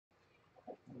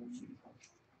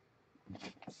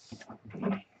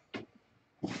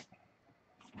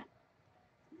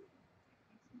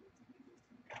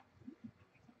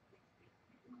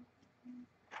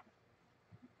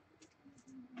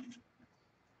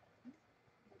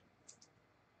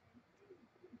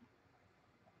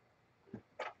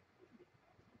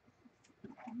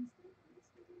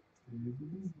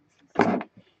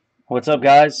What's up,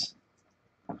 guys?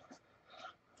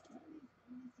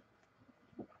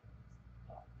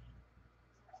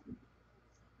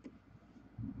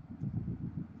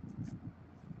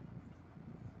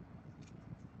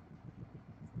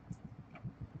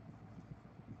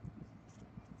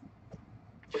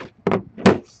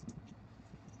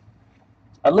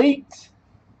 Elite.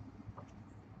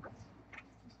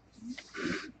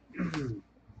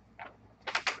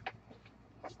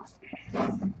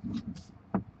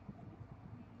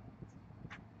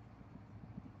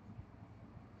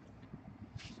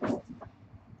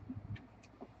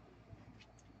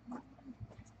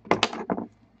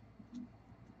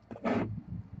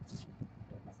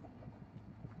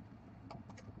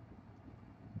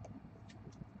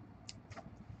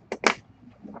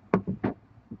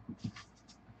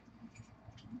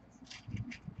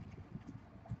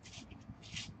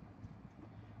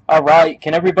 All right.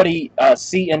 Can everybody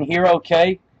see and hear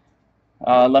okay?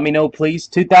 Let me know, please.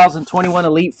 2021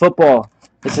 Elite Football.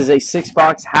 This is a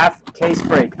 6-box half case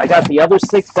break. I got the other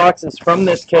 6 boxes from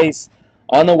this case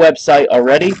on the website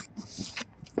already.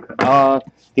 The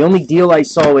only deal I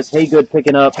saw was Haygood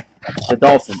picking up the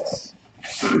Dolphins.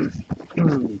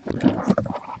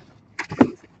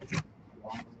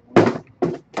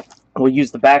 We'll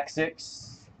use the back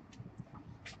 6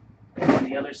 and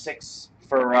the other 6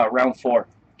 for round 4.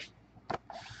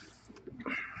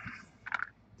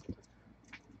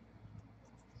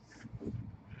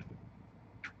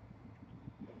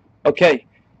 Okay,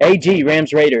 AG,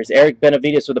 Rams, Raiders, Eric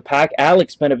Benavides with the Pack,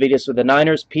 Alex Benavides with the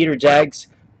Niners, Peter, Jags,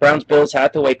 Browns, Bills,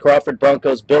 Hathaway, Crawford,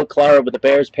 Broncos, Bill Clara with the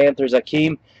Bears, Panthers,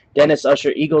 Akeem, Dennis,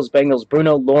 Usher, Eagles, Bengals,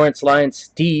 Bruno, Lawrence, Lions,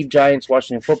 Steve, Giants,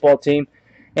 Washington Football Team,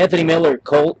 Anthony Miller,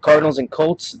 Cardinals and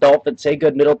Colts, Dolphins,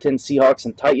 Haygood, Middleton, Seahawks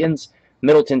and Titans,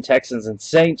 Middleton, Texans and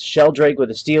Saints, Sheldrake with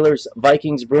the Steelers,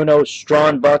 Vikings, Bruno,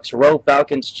 Strawn, Bucks, Rowe,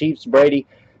 Falcons, Chiefs, Brady,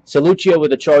 Saluccio with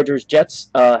the Chargers, Jets,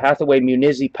 Hathaway,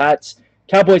 Munizi, Pats,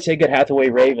 Cowboys, Haygood, Hathaway,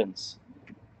 Ravens.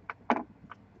 Good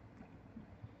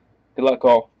luck,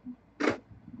 all.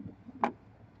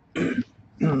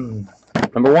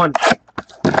 Number 1.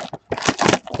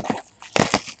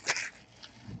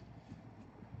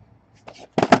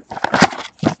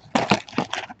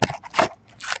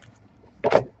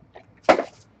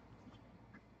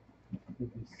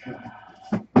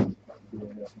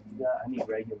 Yeah, I need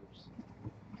regulars.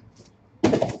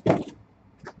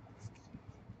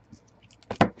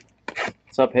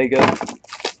 What's up, Haygood?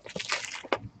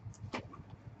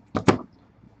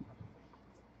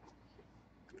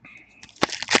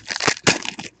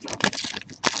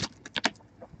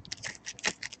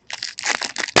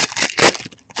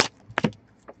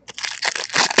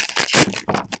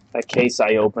 That case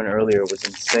I opened earlier was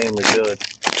insanely good.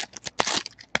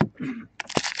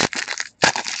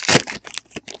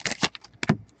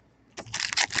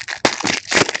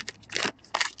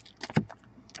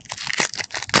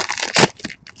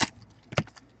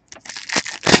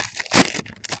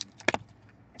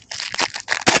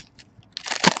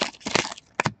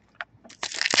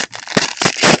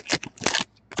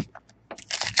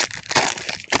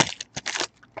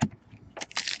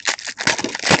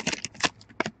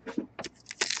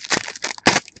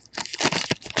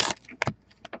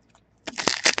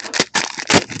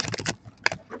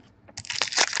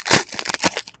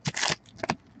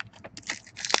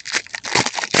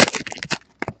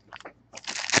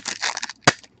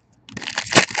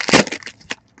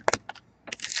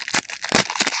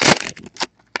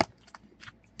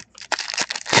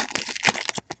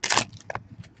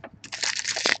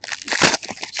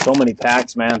 So many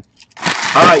packs, man.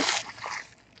 All right.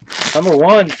 Number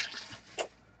 1.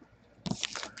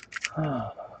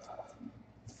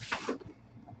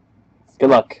 Good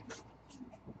luck.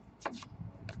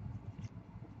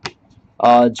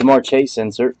 Jamar Chase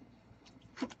insert.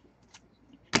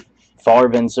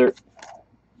 Favre insert.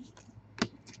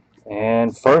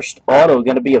 And first auto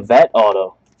going to be a vet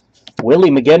auto.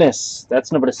 Willie McGinnis.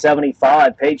 That's number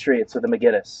 75. Patriots with the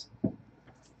McGinnis.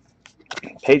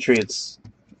 Patriots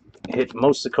hit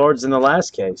most of the cards in the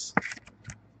last case.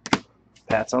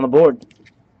 Pats on the board.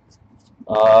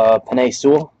 Penei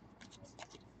Sewell.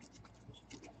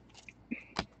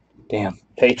 Damn,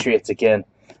 Patriots again.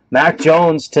 Mac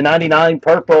Jones to 99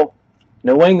 purple.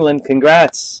 New England,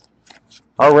 congrats.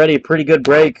 Already a pretty good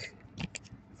break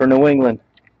for New England.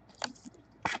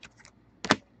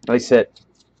 Nice hit.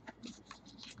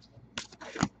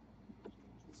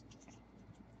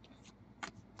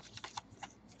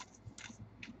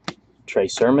 Trey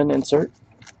Sermon insert.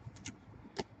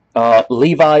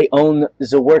 Levi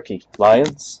Onwuzurike,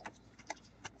 Lions.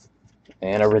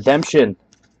 And a redemption.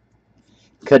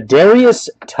 Kadarius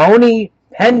Toney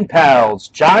Pen Pals,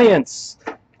 Giants.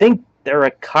 I think they're a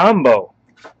combo.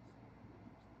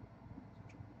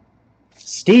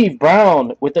 Steve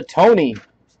Brown with the Tony.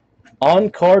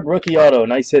 On-card rookie auto.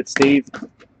 Nice hit, Steve.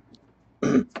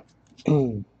 This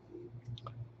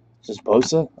is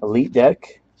Bosa. Elite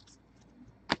deck.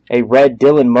 A red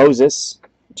Dylan Moses.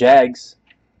 Jags.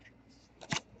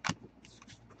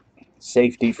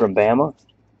 Safety from Bama.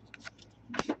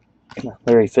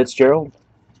 Larry Fitzgerald.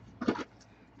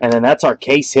 And then that's our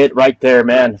case hit right there,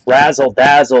 man. Razzle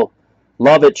dazzle.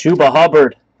 Love it. Chuba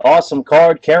Hubbard. Awesome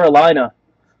card. Carolina.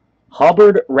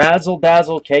 Hubbard razzle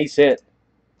dazzle case hit.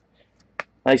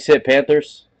 Nice hit,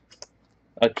 Panthers.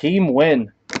 Akeem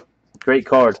Wynn. Great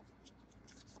card.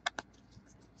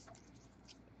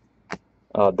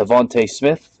 Devontae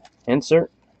Smith.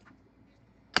 Insert.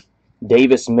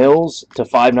 Davis Mills to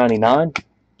 599.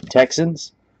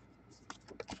 Texans.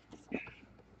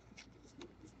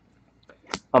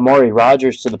 Amari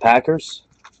Rodgers to the Packers.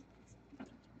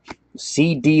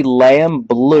 C.D. Lamb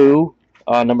blue,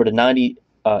 number to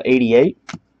 88.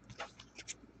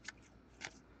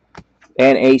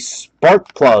 And a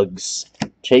Spark Plugs.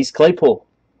 Chase Claypool,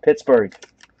 Pittsburgh.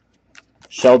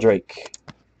 Sheldrake.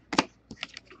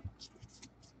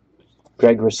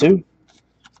 Greg Rousseau.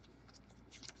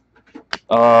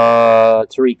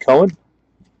 Tariq Cohen.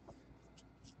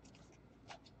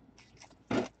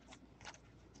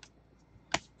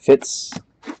 Fitz.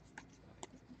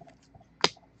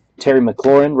 Terry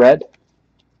McLaurin, red.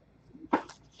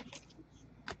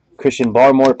 Christian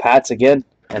Barmore, Pats again.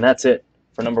 And that's it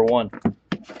for number 1.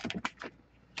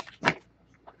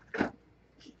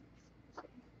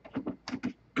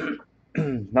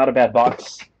 Not a bad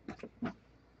box.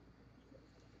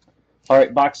 All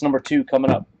right, box number 2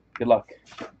 coming up. Good luck.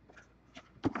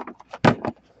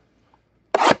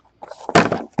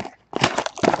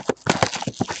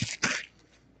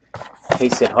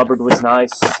 Case hit Hubbard was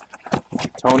nice.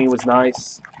 Tony was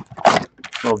nice.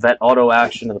 Little vet auto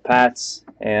action to the Pats.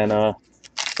 And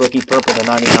rookie purple to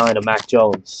 99 of Mac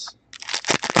Jones.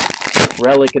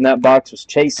 Relic in that box was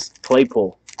Chase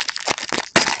Claypool.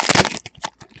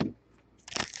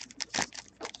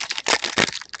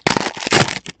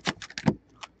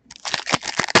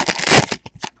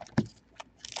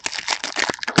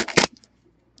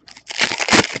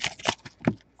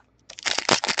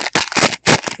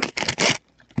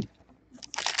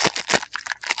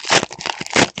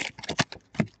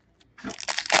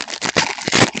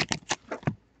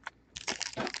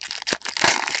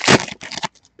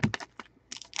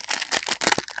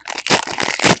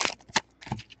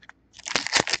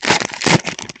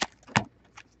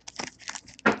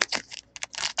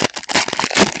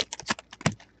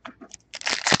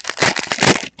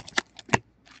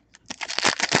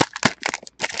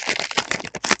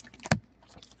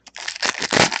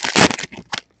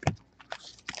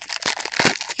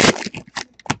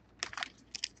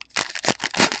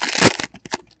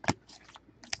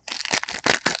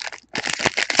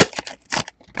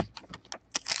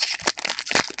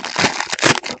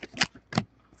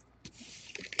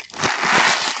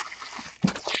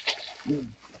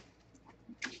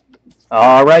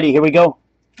 Alrighty, here we go.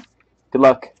 Good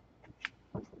luck.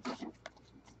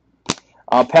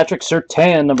 Patrick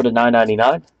Surtain, number to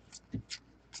 999.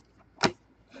 Oh,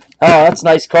 that's a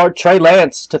nice card. Trey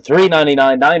Lance to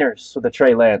 399. Niners with a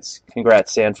Trey Lance.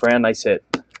 Congrats, San Fran. Nice hit.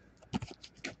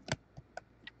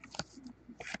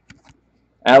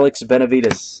 Alex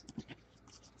Benavides.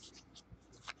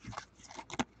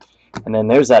 And then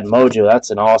there's that Mojo.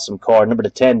 That's an awesome card. Number to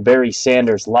 10, Barry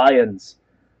Sanders. Lions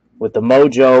with the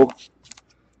Mojo.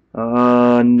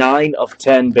 9 of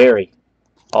 10, Barry.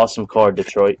 Awesome card,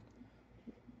 Detroit.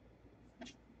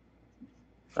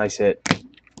 Nice hit.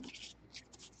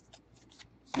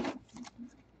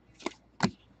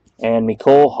 And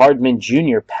Mecole Hardman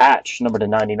Jr. patch, number to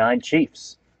 99,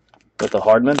 Chiefs. With the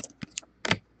Hardman.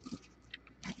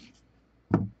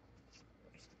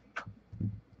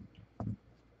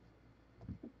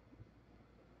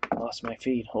 I lost my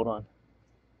feed. Hold on.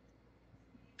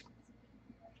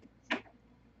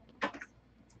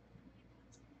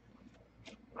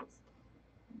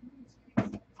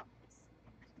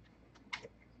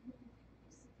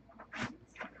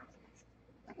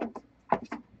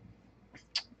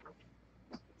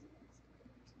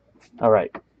 All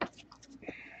right.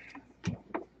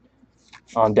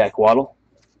 On deck, Waddle.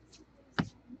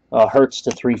 Hurts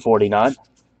to 349.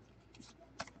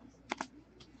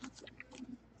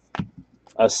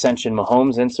 Ascension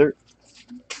Mahomes insert.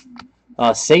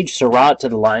 Sage Surratt to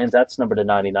the Lions. That's number to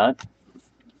 99.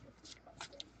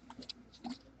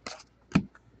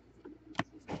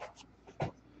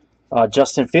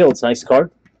 Justin Fields, nice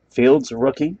card. Fields,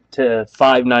 rookie to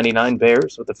 599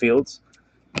 Bears with the Fields.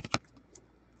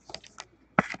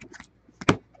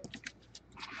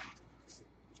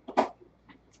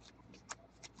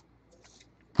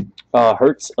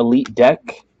 Hurts, Elite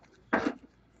Deck.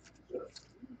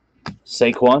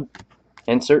 Saquon,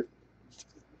 insert.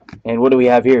 And what do we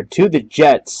have here? To the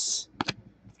Jets.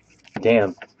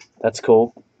 Damn, that's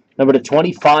cool. Number to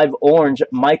 25, orange,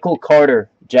 Michael Carter,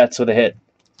 Jets with a hit.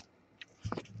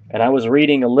 And I was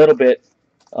reading a little bit.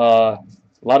 A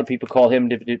lot of people call him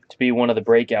to be one of the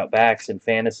breakout backs in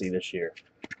fantasy this year.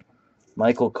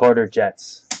 Michael Carter,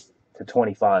 Jets to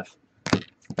 25.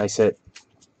 Nice hit.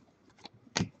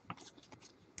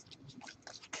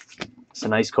 It's a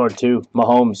nice card too.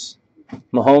 Mahomes.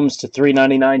 Mahomes to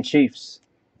 399 Chiefs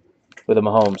with a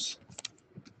Mahomes.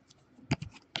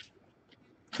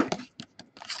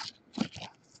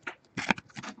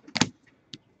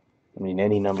 I mean,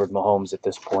 any numbered Mahomes at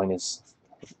this point is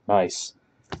nice.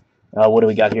 What do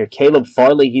we got here? Caleb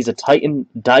Farley. He's a Titan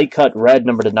die cut red,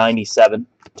 number to 97,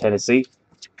 Tennessee.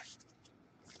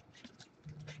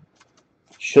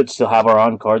 Should still have our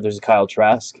on card. There's a Kyle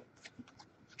Trask.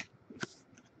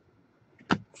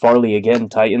 Farley again,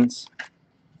 Titans.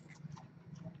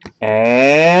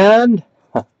 And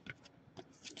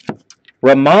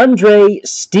Ramondre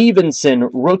Stevenson,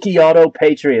 rookie auto,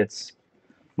 Patriots.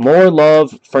 More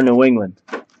love for New England.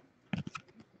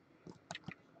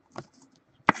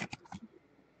 I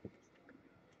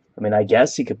mean, I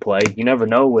guess he could play. You never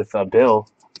know with Bill.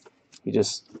 He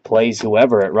just plays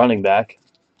whoever at running back.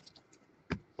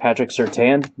 Patrick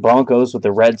Surtain, Broncos with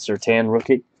the red Surtain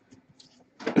rookie.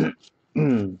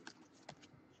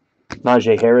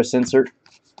 Najee Harris insert.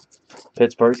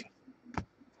 Pittsburgh.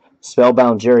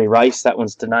 Spellbound Jerry Rice. That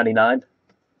one's to 99.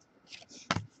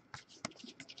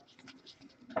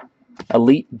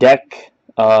 Elite Deck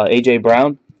A.J.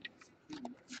 Brown.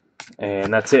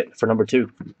 And that's it for number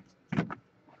 2.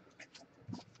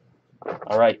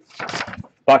 All right.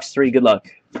 Box 3, good luck.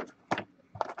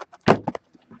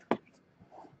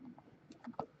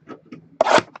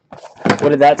 What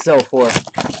did that sell for,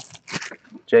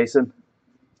 Jason?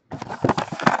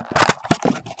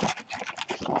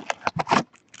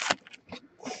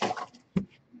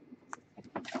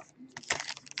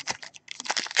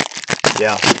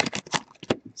 Yeah,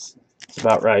 it's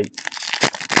about right.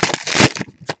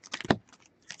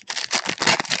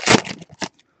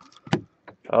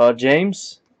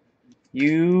 James,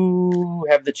 you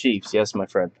have the Chiefs. Yes, my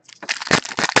friend.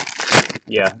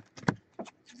 Yeah.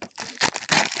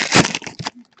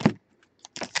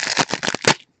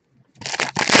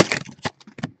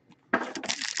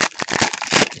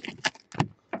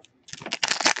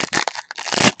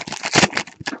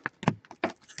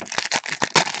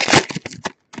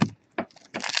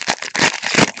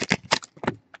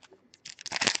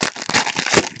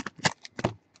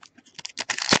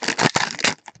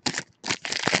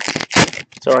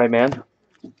 It's all right, man.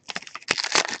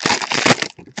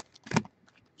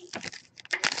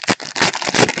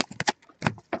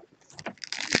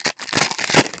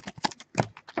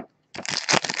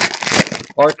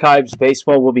 Archives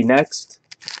Baseball will be next.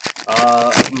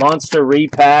 Monster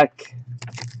Repack,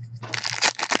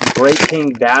 Great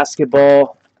King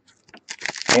Basketball,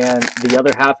 and the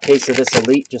other half case of this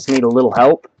Elite just need a little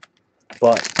help,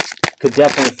 but could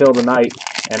definitely fill the night,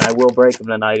 and I will break them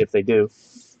tonight if they do.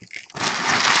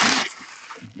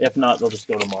 If not, they'll just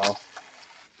go tomorrow.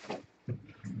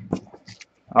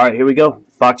 All right, here we go.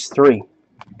 Box 3.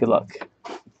 Good luck.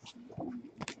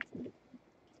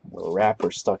 Little wrapper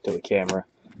stuck to the camera.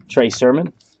 Trey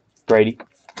Sermon, Brady.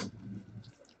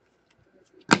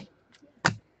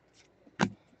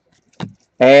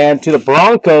 And to the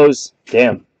Broncos,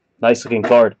 damn, nice looking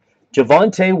card.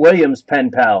 Javonte Williams,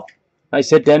 pen pal. Nice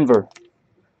hit, Denver.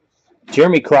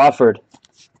 Jeremy Crawford.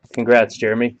 Congrats,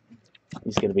 Jeremy.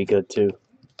 He's going to be good, too.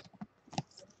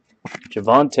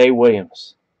 Javonte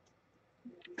Williams.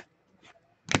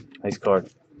 Nice card.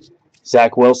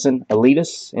 Zach Wilson,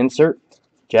 Elitist, insert,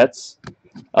 Jets.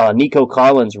 Nico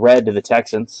Collins, red to the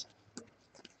Texans.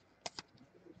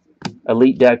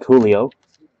 Elite Deck, Julio.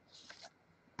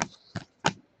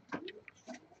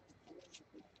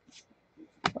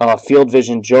 Field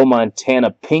Vision, Joe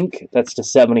Montana, pink. That's to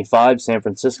 75, San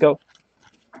Francisco.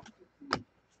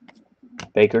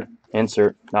 Baker,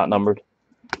 insert, not numbered.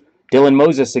 Dylan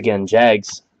Moses again,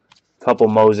 Jags. Couple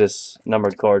Moses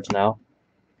numbered cards now.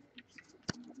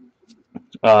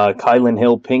 Kylan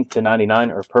Hill, pink to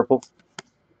 99 or purple.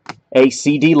 A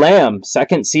CD Lamb,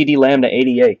 second CD Lamb to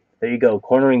 88. There you go,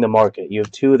 cornering the market. You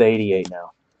have 2 of the 88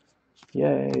 now.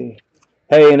 Yay.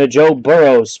 Hey, and a Joe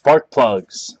Burrow, spark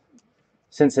plugs.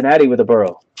 Cincinnati with a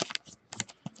Burrow.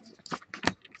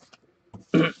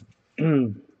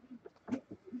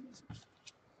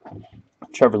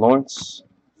 Trevor Lawrence.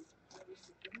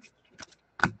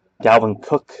 Dalvin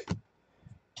Cook.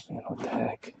 Man, what the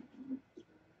heck?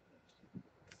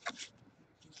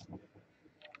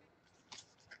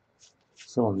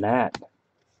 This little gnat.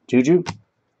 Juju.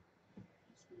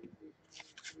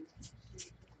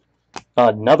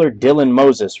 Another Dylan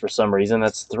Moses for some reason.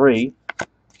 That's 3.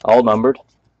 All numbered.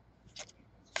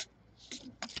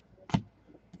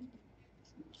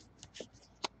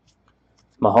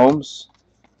 Mahomes.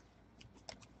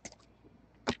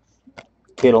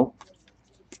 Kittle.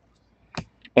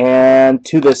 And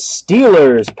to the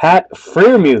Steelers, Pat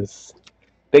Freiermuth.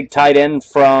 Big tight end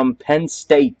from Penn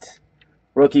State.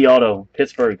 Rookie auto,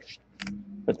 Pittsburgh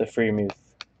with the Freiermuth.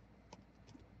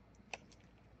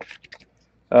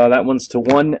 That one's to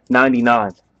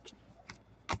 199.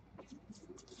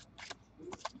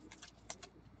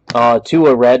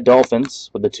 Tua red, Dolphins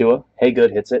with the Tua.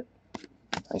 Haygood hits it.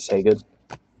 Nice Haygood.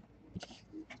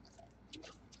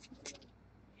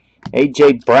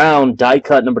 AJ Brown, die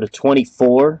cut number to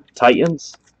 24,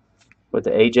 Titans with the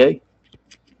AJ.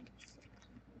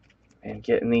 And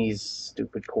getting these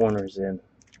stupid corners in.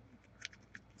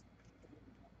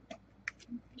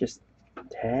 Just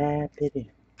tap it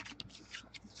in.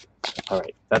 All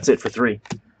right, that's it for 3.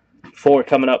 4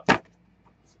 coming up.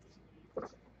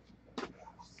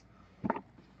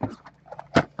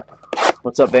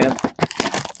 What's up, Van?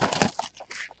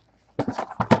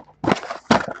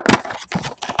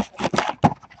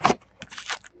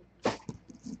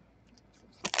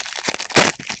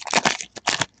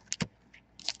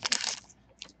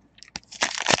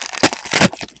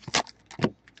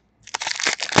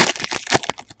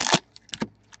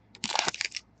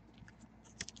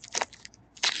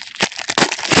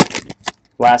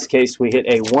 Last case, we hit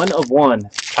a 1 of 1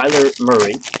 Kyler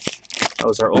Murray. That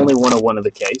was our only 1 of 1 of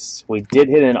the case. We did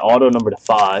hit an auto number to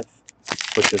 5,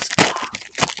 which was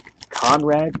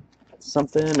Conrad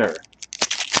something, or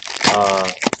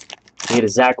we hit a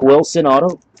Zach Wilson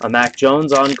auto, a Mac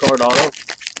Jones on-card auto,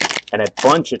 and a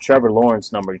bunch of Trevor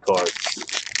Lawrence numbered cards.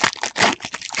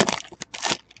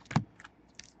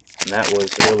 And that was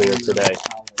earlier today.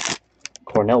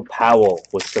 Cornell Powell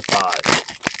was the 5.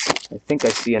 I think I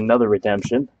see another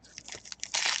redemption.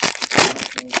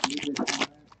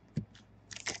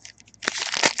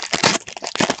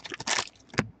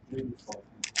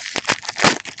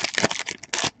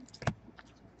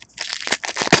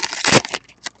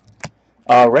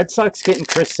 Red Sox getting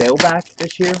Chris Sale back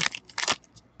this year.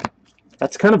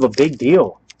 That's kind of a big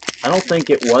deal. I don't think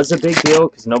it was a big deal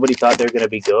because nobody thought they were going to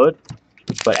be good.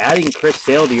 But adding Chris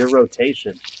Sale to your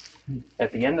rotation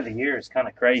at the end of the year is kind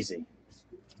of crazy.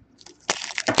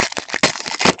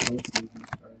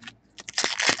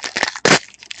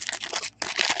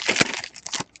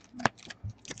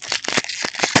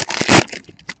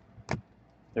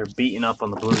 They're beating up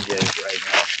on the Blue Jays right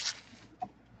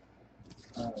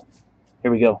now.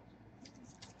 Here we go.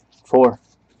 4.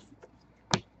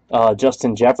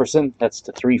 Justin Jefferson, that's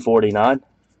to 349.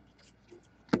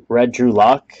 Red Drew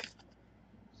Lock.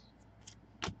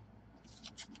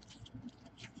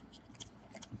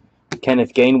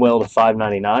 Kenneth Gainwell to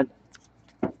 599.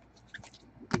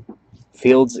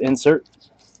 Fields insert.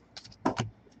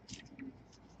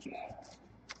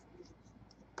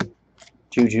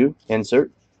 Juju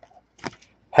insert.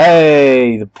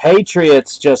 Hey, the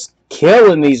Patriots just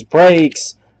killing these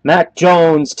breaks. Mac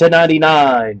Jones to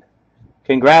 99.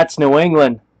 Congrats, New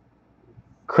England.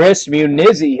 Chris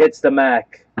Munizzi hits the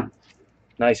Mac.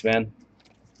 Nice, man.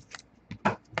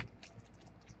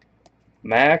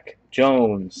 Mac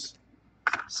Jones.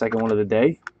 Second one of the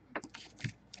day.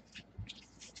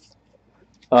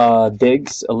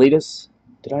 Diggs, Elitas.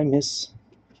 Did I miss?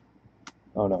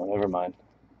 Oh, no, never mind.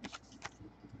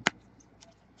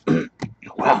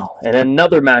 Wow. And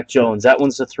another Mac Jones. That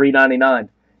one's to 399. I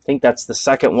think that's the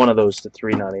second one of those to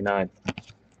 399.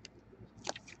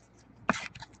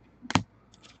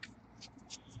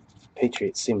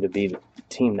 Patriots seem to be the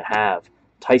team to have.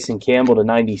 Tyson Campbell to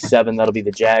 97. That'll be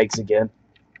the Jags again.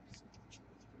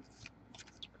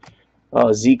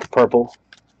 Zeke purple.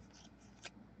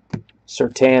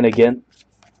 Surtain again.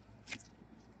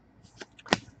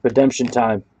 Redemption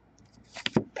time.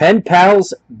 Pen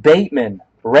Pals Bateman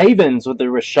Ravens with the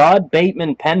Rashad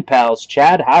Bateman pen pals,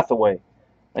 Chad Hathaway.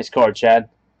 Nice card, Chad.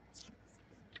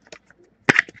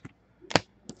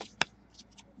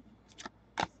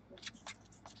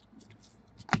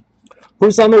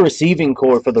 Who's on the receiving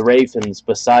core for the Ravens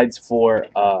besides for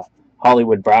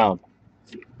Hollywood Brown?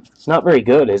 It's not very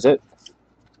good, is it?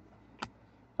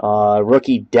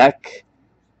 Rookie deck,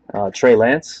 Trey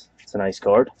Lance. It's a nice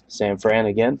card. San Fran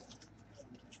again.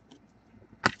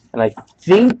 And I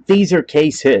think these are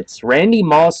case hits. Randy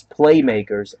Moss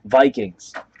Playmakers,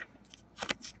 Vikings.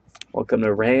 Welcome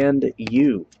to Rand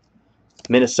U.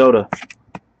 Minnesota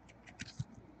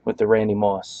with the Randy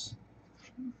Moss.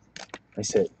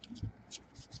 Nice hit.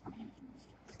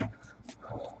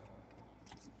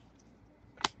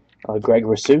 Greg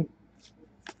Rousseau.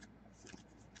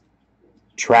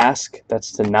 Trask,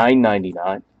 that's to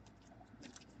 $9.99.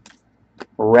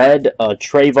 Red,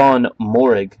 Trayvon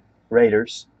Morig,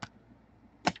 Raiders.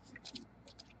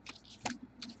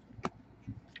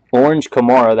 Orange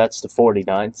Kamara, that's to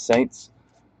 $49, Saints.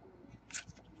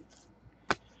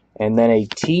 And then a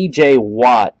TJ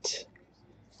Watt,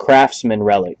 Craftsman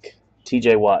Relic.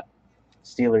 TJ Watt,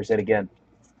 Steelers hit again.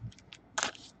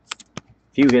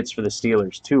 Few hits for the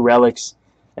Steelers. 2 relics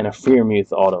and a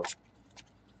Freiermuth auto.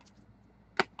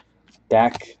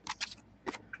 Dak.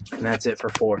 And that's it for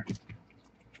 4.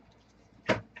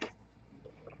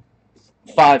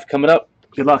 5 coming up.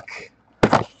 Good luck.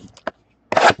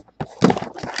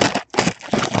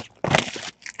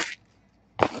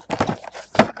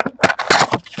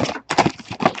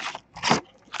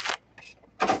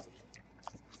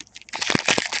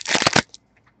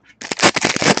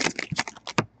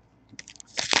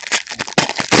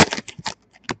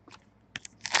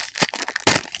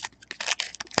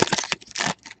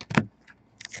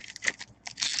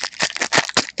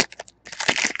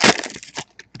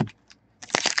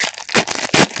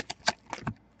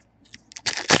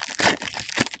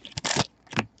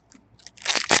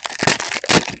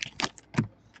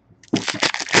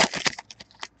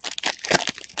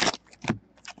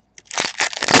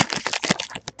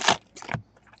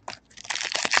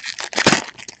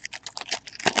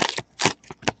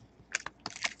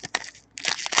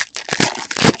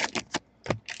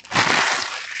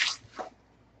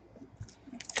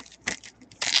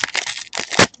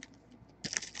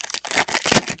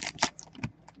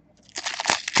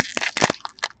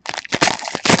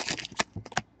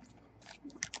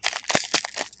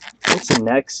 What's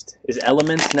next? Is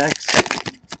Elements next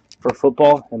for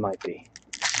football? It might be.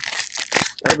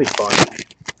 That'll be fun.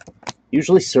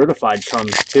 Usually Certified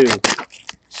comes too.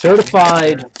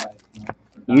 Certified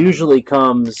usually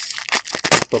comes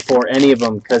before any of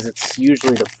them because it's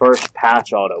usually the first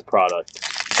patch auto product.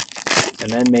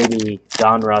 And then maybe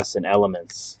Donruss and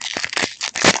Elements.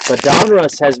 But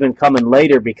Donruss has been coming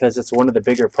later because it's one of the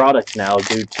bigger products now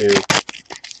due to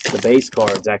the base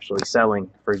cards actually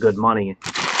selling for good money.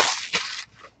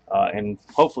 And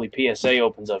hopefully PSA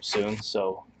opens up soon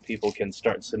so people can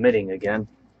start submitting again.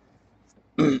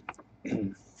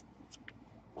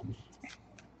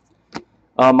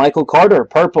 Michael Carter,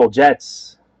 purple,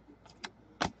 Jets.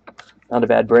 Not a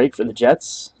bad break for the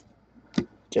Jets.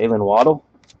 Jalen Waddle.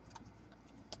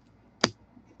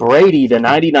 Brady to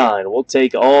 99. We'll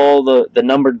take all the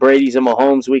numbered Bradys and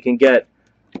Mahomes we can get.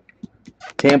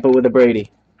 Tampa with a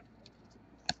Brady.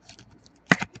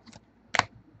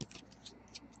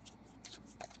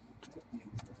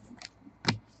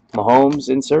 Mahomes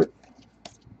insert.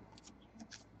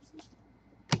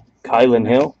 Kylan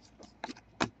Hill.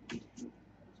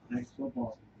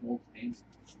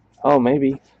 Oh,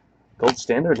 maybe. Gold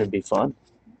standard would be fun.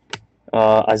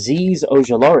 Azeez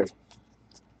Ojulari.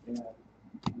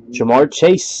 Jamar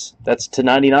Chase. That's to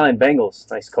 99. Bengals.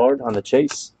 Nice card on the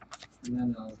Chase.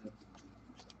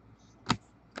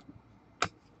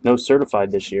 No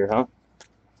certified this year, huh?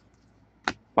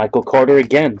 Michael Carter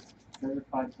again.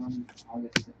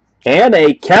 And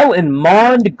a Kellen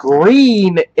Mond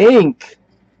Green Ink.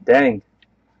 Dang.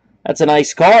 That's a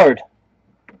nice card.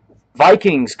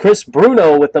 Vikings, Chris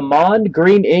Bruno with the Mond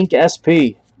Green Ink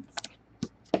SP.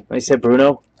 Nice hit,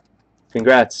 Bruno.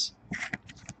 Congrats.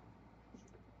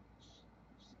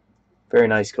 Very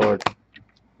nice card.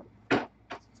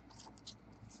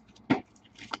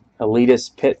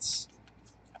 Elitist Pitts.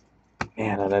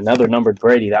 Man, and another numbered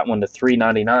Brady. That one to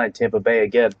 399. Tampa Bay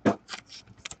again.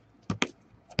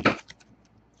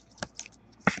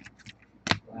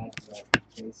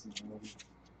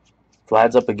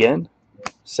 Vlad's up again.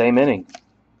 Same inning.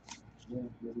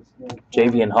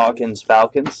 Javian Hawkins,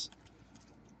 Falcons.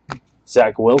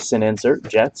 Zach Wilson insert,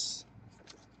 Jets.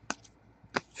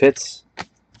 Fitz.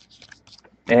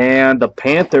 And the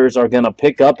Panthers are going to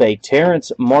pick up a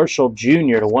Terrence Marshall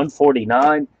Jr. to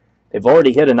 149. They've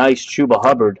already hit a nice Chuba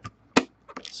Hubbard.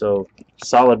 So,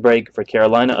 solid break for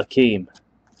Carolina. Akeem.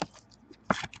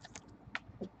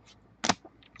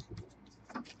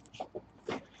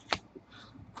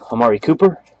 Amari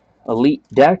Cooper, Elite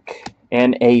Deck,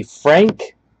 and a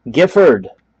Frank Gifford.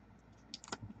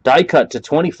 Die cut to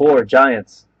 24,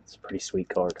 Giants. It's a pretty sweet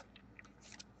card.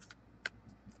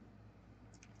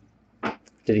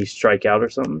 Did he strike out or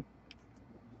something?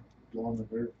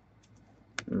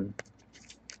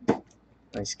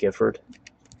 Nice Gifford.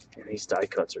 And these die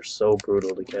cuts are so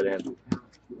brutal to get in.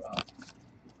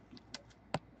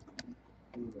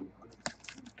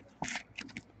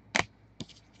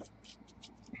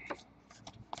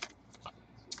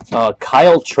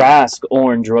 Kyle Trask,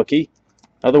 orange rookie.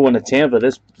 Another one to Tampa.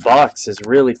 This box has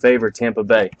really favored Tampa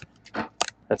Bay.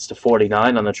 That's to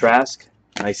 49 on the Trask.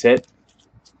 Nice hit.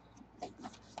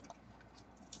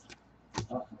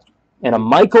 And a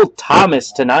Michael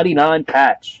Thomas to 99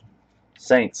 patch.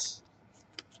 Saints.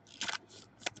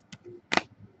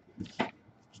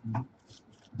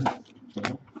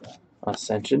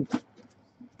 Ascension.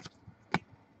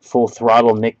 Full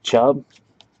throttle Nick Chubb.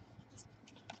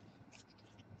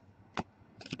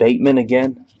 Bateman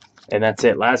again. And that's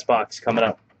it. Last box coming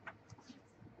up.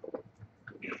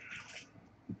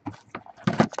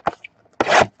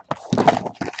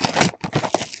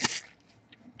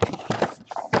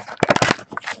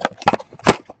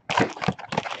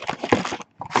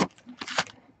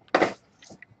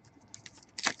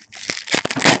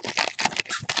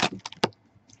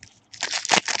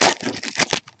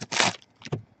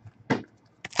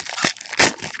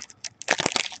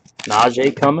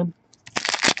 Najee coming.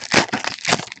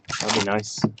 That'd be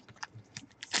nice.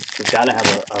 We've got to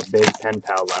have a big pen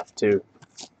pal left, too.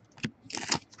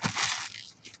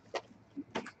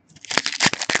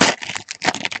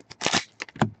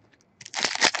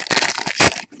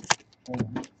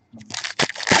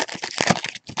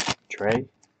 Trey.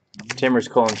 Timmer's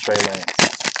calling Trey Lance.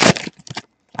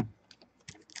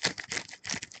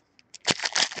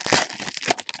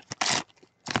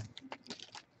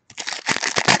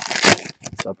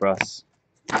 What's up, Russ?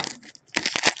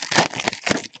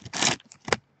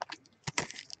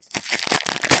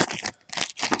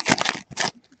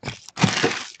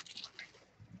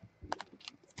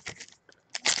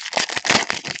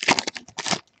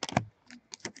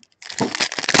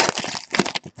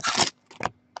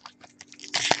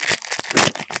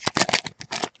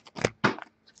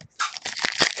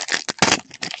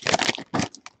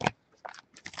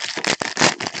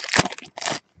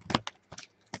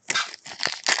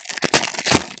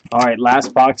 All right,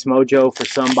 last box mojo for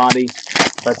somebody.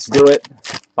 Let's do it.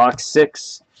 Box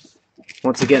 6.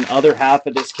 Once again, other half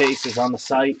of this case is on the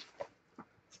site.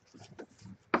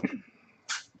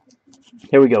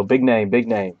 Here we go. Big name, big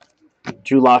name.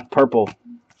 Drew Lock purple.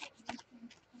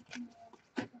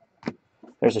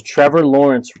 There's a Trevor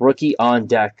Lawrence rookie on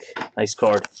deck. Nice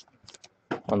card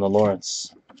on the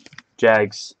Lawrence.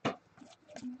 Jags.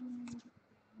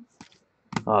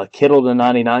 Kittle to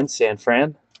 99, San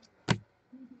Fran.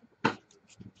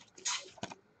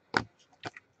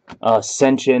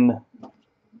 Ascension.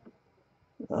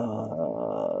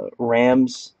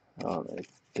 Rams. Oh,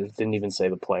 they didn't even say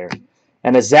the player.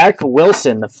 And a Zach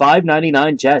Wilson, the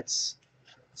 599 Jets.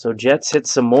 So Jets hit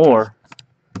some more.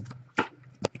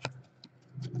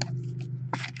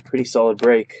 Pretty solid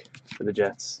break for the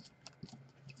Jets.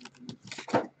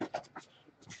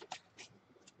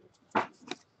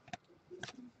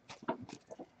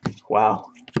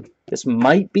 Wow. This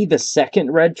might be the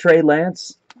second red Trey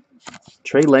Lance.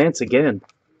 Trey Lance again.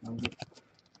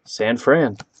 San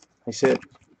Fran. Nice hit.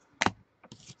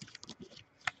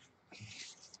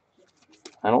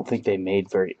 I don't think they made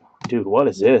very... Dude, what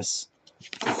is this?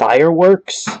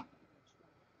 Fireworks?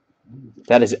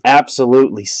 That is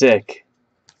absolutely sick.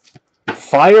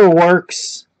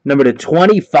 Fireworks, number to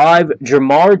 25,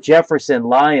 Jamar Jefferson,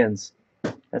 Lions.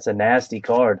 That's a nasty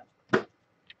card.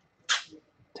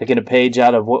 Taking a page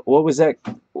out of... What was that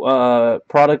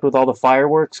product with all the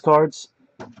fireworks cards?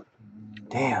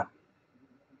 Damn.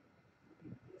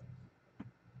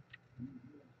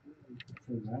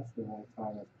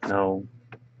 No.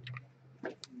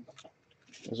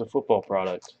 It was a football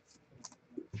product.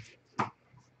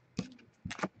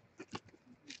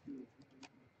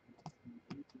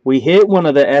 We hit one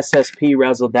of the SSP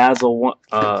Razzle Dazzle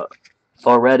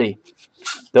already.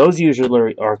 Those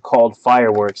usually are called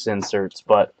fireworks inserts,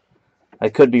 but I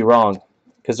could be wrong.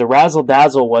 Because the Razzle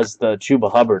Dazzle was the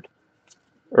Chuba Hubbard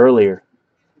earlier.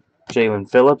 Jalen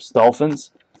Phillips,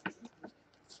 Dolphins.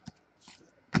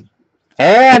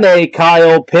 And a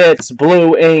Kyle Pitts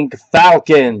Blue Ink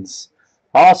Falcons.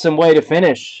 Awesome way to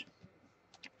finish.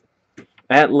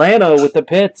 Atlanta with the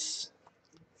Pitts.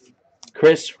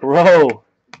 Chris Rowe.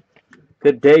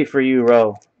 Good day for you,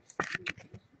 Rowe.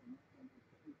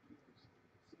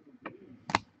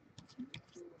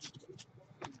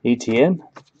 ETN.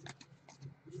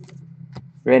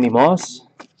 Randy Moss.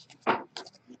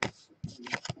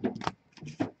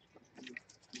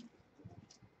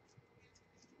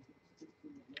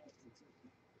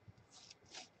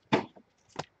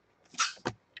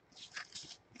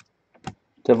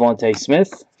 Devontae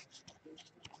Smith.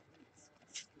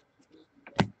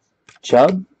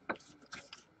 Chubb.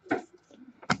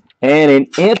 And an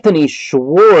Anthony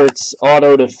Schwartz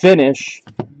auto to finish.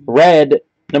 Red,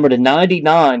 number to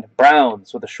 99,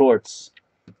 Browns with the Schwartz.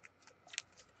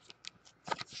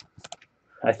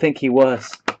 I think he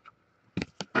was.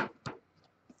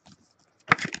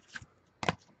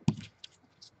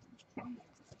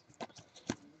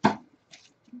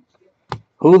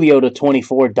 Julio to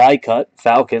 24, die cut,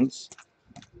 Falcons.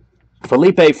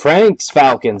 Felipe Franks,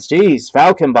 Falcons. Jeez,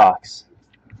 Falcon box.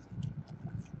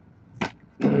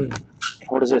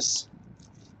 What is this?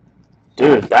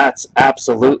 Dude, that's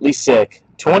absolutely sick.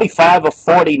 25 of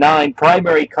 49,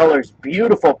 primary colors,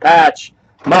 beautiful patch.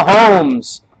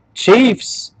 Mahomes,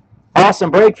 Chiefs. Awesome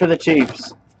break for the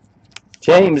Chiefs.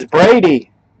 James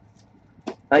Brady.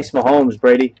 Nice Mahomes,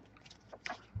 Brady.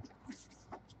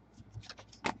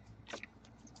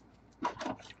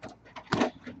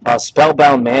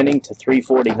 Spellbound Manning to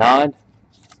 349.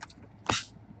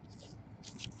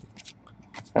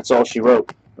 That's all she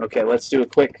wrote. Okay, let's do a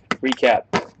quick recap.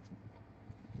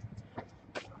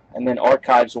 And then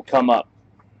archives will come up.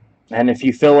 And if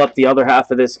you fill up the other half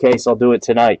of this case, I'll do it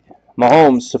tonight.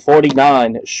 Mahomes to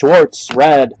 49. Schwartz,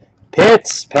 red.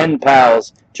 Pitts, pen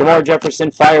pals. Jamar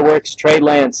Jefferson, fireworks. Trey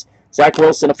Lance. Zach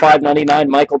Wilson to 599.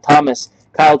 Michael Thomas.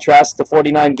 Kyle Trask to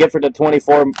 49. Gifford to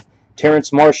 24.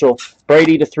 Terrence Marshall.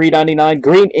 Brady to 399.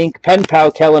 Green ink. Pen pal.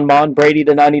 Kellen Mond. Brady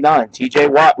to 99. TJ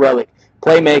Watt relic.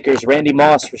 Playmakers. Randy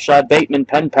Moss. Rashad Bateman.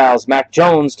 Pen pals. Mac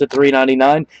Jones to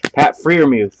 399. Pat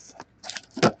Freiermuth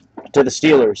to the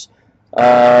Steelers.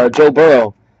 Joe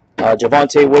Burrow.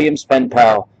 Javonte Williams, pen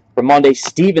pal. Ramondre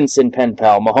Stevenson, pen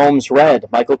pal. Mahomes, red.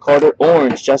 Michael Carter,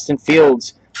 orange. Justin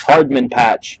Fields, Hardman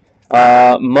patch.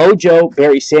 Mojo,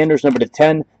 Barry Sanders, number to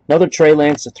 10. Another Trey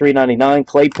Lance to 399.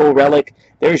 Claypool, relic.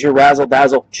 There's your razzle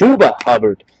dazzle. Chuba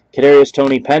Hubbard. Kadarius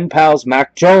Toney, pen pals.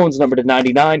 Mac Jones, number to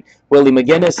 99. Willie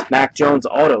McGinnis, Mac Jones,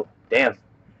 auto. Damn.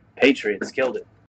 Patriots killed it.